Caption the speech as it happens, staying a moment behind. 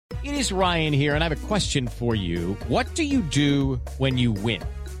It is Ryan here, and I have a question for you. What do you do when you win?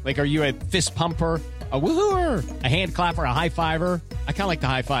 Like, are you a fist pumper, a woohooer, a hand clapper, a high fiver? I kind of like the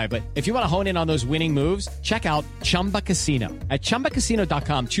high five, but if you want to hone in on those winning moves, check out Chumba Casino. At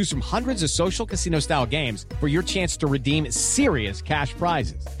ChumbaCasino.com, choose from hundreds of social casino-style games for your chance to redeem serious cash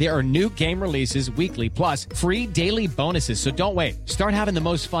prizes. There are new game releases weekly, plus free daily bonuses. So don't wait. Start having the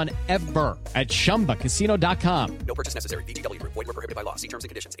most fun ever at ChumbaCasino.com. No purchase necessary. VGW Group. Void where prohibited by law. See terms and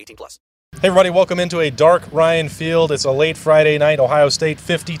conditions. 18+. Hey everybody, welcome into a dark Ryan Field. It's a late Friday night. Ohio State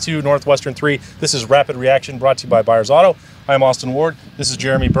 52, Northwestern 3. This is Rapid Reaction brought to you by Byers Auto. I'm Austin Ward. This is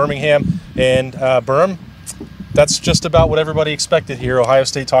Jeremy Birmingham. And Berm, that's just about what everybody expected here. Ohio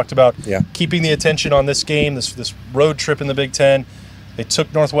State talked about keeping the attention on this game, this road trip in the Big Ten. They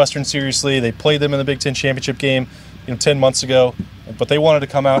took Northwestern seriously. They played them in the Big Ten championship game 10 months ago. But they wanted to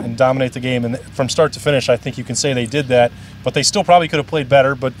come out and dominate the game. And from start to finish, I think you can say they did that. But they still probably could have played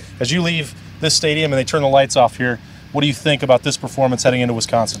better. But as you leave this stadium and they turn the lights off here, what do you think about this performance heading into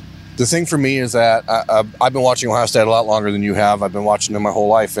Wisconsin? The thing for me is that I've been watching Ohio State a lot longer than you have. I've been watching them my whole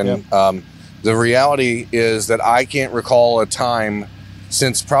life. And the reality is that I can't recall a time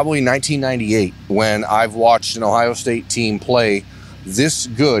since probably 1998 when I've watched an Ohio State team play this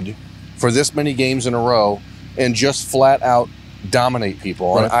good for this many games in a row and just flat out dominate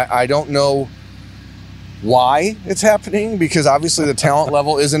people. Right. And I don't know why it's happening, because obviously the talent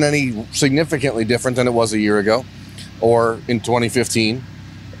level isn't any significantly different than it was a year ago or in 2015.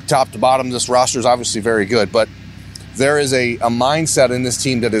 Top to bottom, this roster is obviously very good, but there is a mindset in this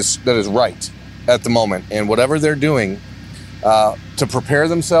team that is right at the moment. And whatever they're doing to prepare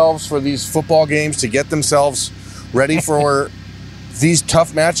themselves for these football games, to get themselves ready for these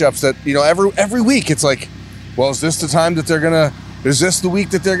tough matchups that, every week it's like, well, is this the time that is this the week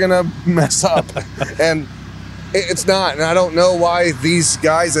that they're going to mess up? And it's not. And I don't know why these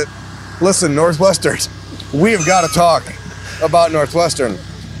guys listen, Northwestern, we have got to talk about Northwestern,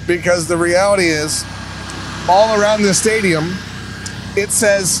 because the reality is all around the stadium, it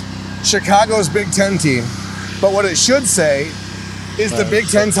says Chicago's Big Ten team. But what it should say is the Big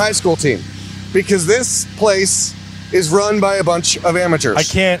Ten's high school team, because this place is run by a bunch of amateurs. I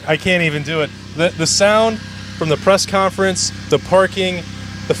can't even do it. The sound from the press conference, the parking,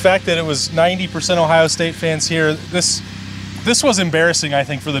 the fact that it was 90% Ohio State fans here, this was embarrassing, I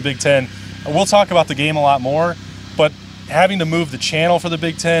think, for the Big Ten. We'll talk about the game a lot more, but having to move the channel for the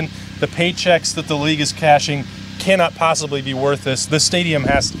Big Ten, the paychecks that the league is cashing cannot possibly be worth this. This stadium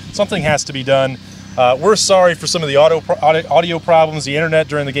something has to be done. We're sorry for some of the audio problems, the internet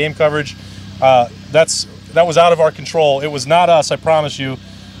during the game coverage. That was out of our control. It was not us, I promise you.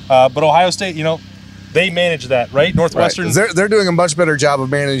 But Ohio State, they manage that, right? Northwestern. Right. They're doing a much better job of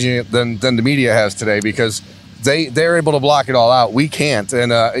managing it than the media has today, because they're able to block it all out. We can't.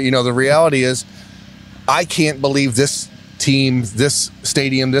 And, the reality is I can't believe this team, this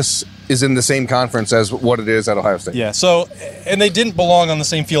stadium, this is in the same conference as what it is at Ohio State. Yeah, so, and they didn't belong on the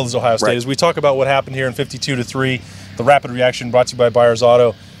same field as Ohio State. Right. As we talk about what happened here in 52-3, the Rapid Reaction brought to you by Byers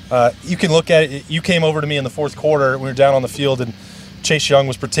Auto. You can look at it. You came over to me in the fourth quarter. We were down on the field, and Chase Young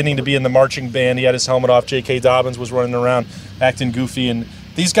was pretending to be in the marching band. He had his helmet off. J.K. Dobbins was running around acting goofy. And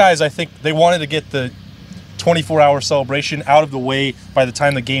these guys, I think, they wanted to get the 24-hour celebration out of the way by the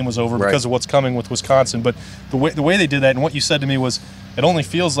time the game was over, because of what's coming with Wisconsin. But the way they did that, and what you said to me was, it only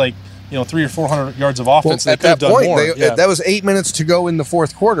feels like 300 or 400 yards of offense. Well, they could have done more. That was 8 minutes to go in the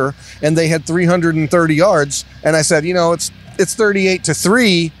fourth quarter, and they had 330 yards. And I said, it's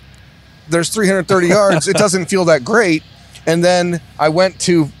 38-3. There's 330 yards. It doesn't feel that great. And then I went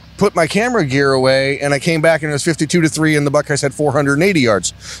to put my camera gear away, and I came back, and it was 52-3, and the Buckeyes had 480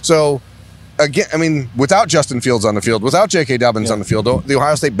 yards. So, again, without Justin Fields on the field, without J.K. Dobbins on the field, the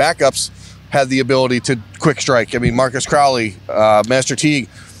Ohio State backups had the ability to quick strike. Marcus Crowley, Master Teague,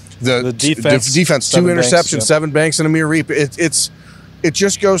 the defense 2 interceptions, 7 banks, and Amir Reep. It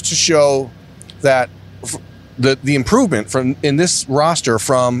just goes to show that the improvement in this roster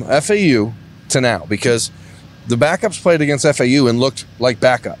from FAU to now, because the backups played against FAU and looked like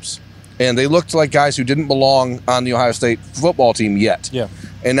backups. And they looked like guys who didn't belong on the Ohio State football team yet. Yeah.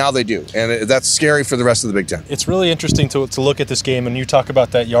 And now they do. And that's scary for the rest of the Big Ten. It's really interesting to look at this game, and you talk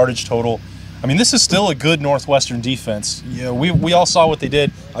about that yardage total. This is still a good Northwestern defense. We all saw what they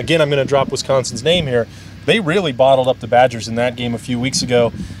did. Again, I'm going to drop Wisconsin's name here. They really bottled up the Badgers in that game a few weeks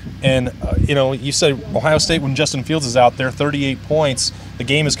ago. And, you said Ohio State, when Justin Fields is out there, 38 points. The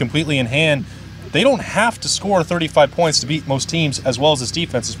game is completely in hand. They don't have to score 35 points to beat most teams, as well as this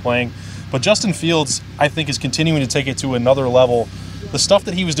defense is playing. But Justin Fields, I think, is continuing to take it to another level. The stuff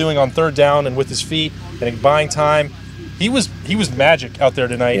that he was doing on third down and with his feet and buying time, he was magic out there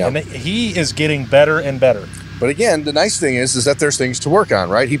tonight, Yeah. and he is getting better and better. But again, the nice thing is that there's things to work on,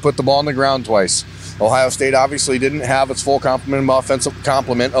 right? He put the ball on the ground twice. Ohio State obviously didn't have its full complement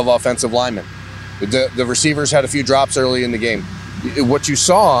of offensive linemen. The receivers had a few drops early in the game. What you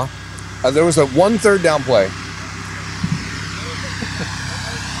saw, there was a 1 3rd down play.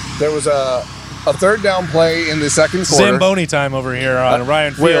 There was a 3rd down play in the second quarter. Zamboni time over here on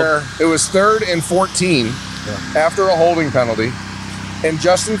Ryan Field. Where it was 3rd and 14 after a holding penalty. And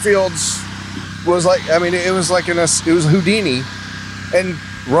Justin Fields was like, I mean, it was like it was Houdini, and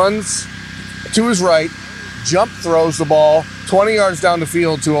runs to his right, jump throws the ball 20 yards down the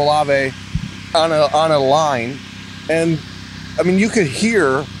field to Olave on a line. And I mean, you could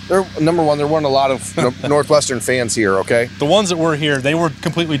hear, number one, there weren't a lot of Northwestern fans here, okay? The ones that were here, they were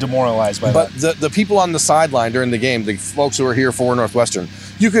completely demoralized by that. But the people on the sideline during the game, the folks who were here for Northwestern,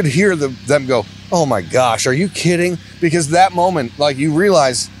 you could hear them go, oh my gosh, are you kidding? Because that moment, like, you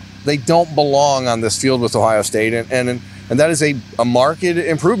realize they don't belong on this field with Ohio State, and that is a marked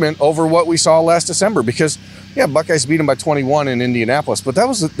improvement over what we saw last December. Because Buckeyes beat them by 21 in Indianapolis, but that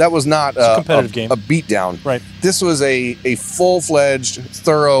was not a competitive game, a beatdown. Right. This was a full-fledged,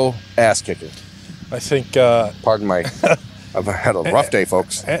 thorough ass kicking. I think. Pardon my. I've had a rough day,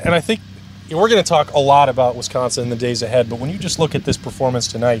 folks. And I think we're going to talk a lot about Wisconsin in the days ahead. But when you just look at this performance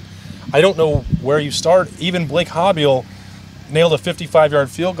tonight, I don't know where you start. Even Blake Hobbiel nailed a 55-yard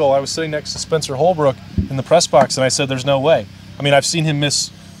field goal. I was sitting next to Spencer Holbrook in the press box, and I said, there's no way. I mean, I've seen him miss,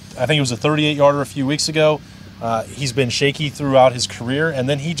 I think it was a 38-yarder a few weeks ago. He's been shaky throughout his career, and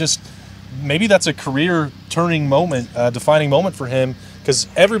then maybe that's a career-turning moment, defining moment for him, because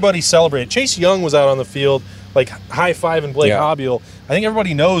everybody celebrated. Chase Young was out on the field, like high-fiving Blake Hobbiel. I think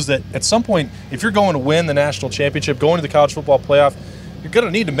everybody knows that at some point, if you're going to win the national championship, going to the college football playoff, you're going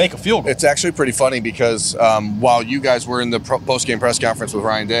to need to make a field goal. It's actually pretty funny because while you guys were in the post-game press conference with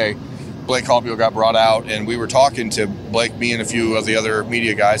Ryan Day, Blake Hobbiel got brought out, and we were talking to Blake, me and a few of the other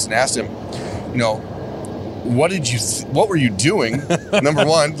media guys, and asked him, what were you doing? Number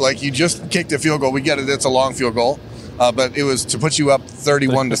one, like, you just kicked a field goal. We get it; it's a long field goal, but it was to put you up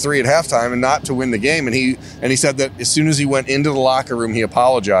 31-3 at halftime and not to win the game. And he said that as soon as he went into the locker room, he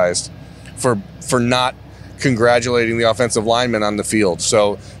apologized for not congratulating the offensive lineman on the field.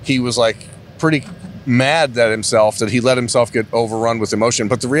 So he was like pretty mad at himself that he let himself get overrun with emotion.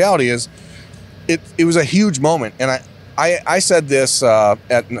 But the reality is, it was a huge moment, and I said this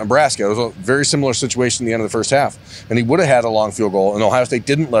at Nebraska. It was a very similar situation at the end of the first half, and he would have had a long field goal, and Ohio State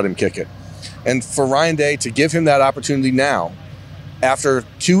didn't let him kick it. And for Ryan Day to give him that opportunity now, after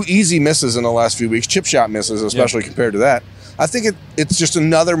 2 easy misses in the last few weeks, chip shot misses especially compared to that, I think it's just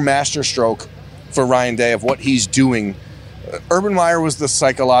another master stroke for Ryan Day of what he's doing. Urban Meyer was the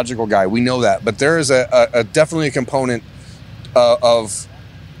psychological guy. We know that. But there is a definitely a component of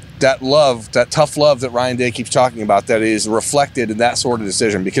that love, that tough love that Ryan Day keeps talking about, that is reflected in that sort of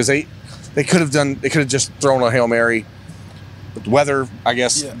decision, because they could have just thrown a Hail Mary. But weather, I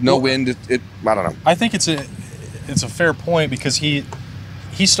guess, no wind. I don't know. I think it's a fair point, because he's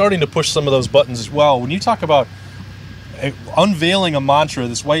starting to push some of those buttons as well. When you talk about unveiling a mantra,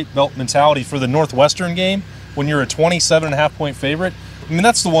 this white belt mentality for the Northwestern game, when you're a 27.5-point favorite, I mean,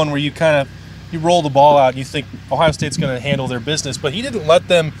 that's the one where you roll the ball out and you think Ohio State's going to handle their business. But he didn't let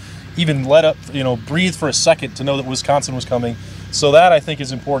them even breathe for a second to know that Wisconsin was coming. So that, I think,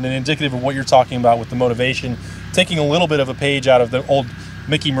 is important and indicative of what you're talking about with the motivation, taking a little bit of a page out of the old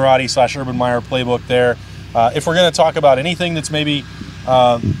Mickey Marotti / Urban Meyer playbook there. If we're going to talk about anything that's maybe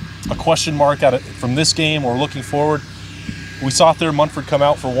a question mark from this game or looking forward, we saw Thayer Munford come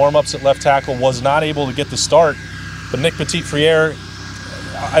out for warm-ups at left tackle, was not able to get the start. But Nick Petit-Frere,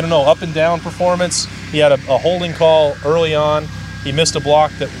 I don't know, up and down performance. He had a holding call early on. He missed a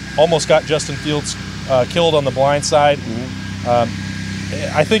block that almost got Justin Fields killed on the blind side.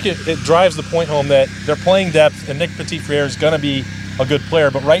 I think it drives the point home that they're playing depth, and Nick Petit-Frere is going to be a good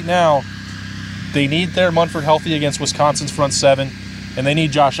player. But right now, they need Thayer Munford healthy against Wisconsin's front seven, and they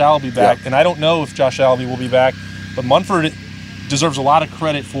need Josh Allaby back. Yeah. And I don't know if Josh Allaby will be back, but Munford deserves a lot of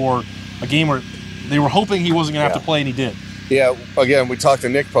credit for a game where they were hoping he wasn't going to have to play, and he did. Yeah, again, we talked to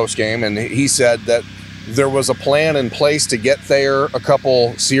Nick post-game, and he said that there was a plan in place to get Thayer a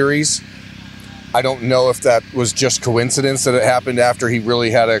couple series. I don't know if that was just coincidence that it happened after he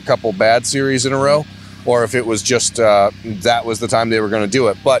really had a couple bad series in a row, or if it was just that was the time they were going to do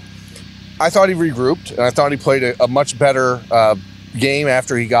it. But I thought he regrouped, and I thought he played a much better game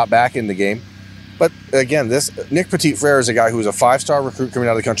after he got back in the game. But again, this Nick Petit-Frere is a guy who was a 5-star recruit coming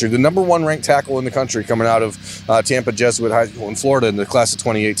out of the country, the number 1 ranked tackle in the country coming out of Tampa Jesuit High School in Florida in the class of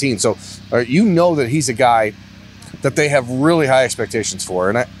 2018. So you know that he's a guy that they have really high expectations for.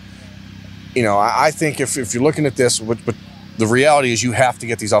 And I think if you're looking at this, but the reality is you have to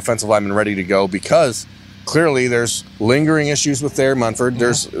get these offensive linemen ready to go, because clearly there's lingering issues with Thayer Munford.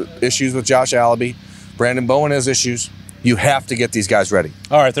 There's issues with Josh Allaby. Brandon Bowen has issues. You have to get these guys ready.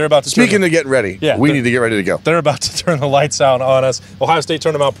 All right, they're about to Speaking of getting ready, we need to get ready to go. They're about to turn the lights out on us. Ohio State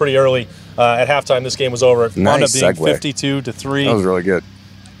turned them out pretty early. At halftime, this game was over. It wound up being 52-3. That was really good.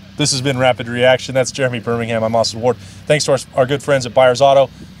 This has been Rapid Reaction. That's Jeremy Birmingham. I'm Austin Ward. Thanks to our good friends at Byers Auto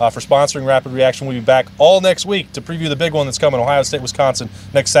for sponsoring Rapid Reaction. We'll be back all next week to preview the big one that's coming, Ohio State, Wisconsin,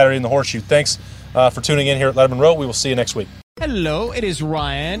 next Saturday in the Horseshoe. Thanks for tuning in here at Letterman Row. We will see you next week. Hello, it is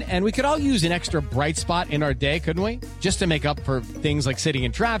Ryan, and we could all use an extra bright spot in our day, couldn't we? Just to make up for things like sitting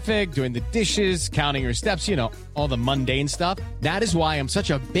in traffic, doing the dishes, counting your steps, all the mundane stuff. That is why I'm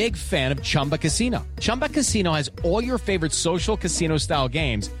such a big fan of Chumba Casino. Chumba Casino has all your favorite social casino-style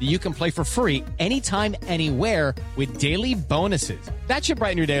games that you can play for free anytime, anywhere with daily bonuses. That should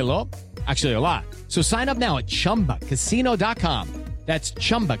brighten your day a little. Actually, a lot. So sign up now at ChumbaCasino.com. That's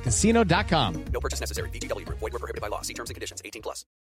ChumbaCasino.com. No purchase necessary. VGW Group. Void where prohibited by law. See terms and conditions. 18+.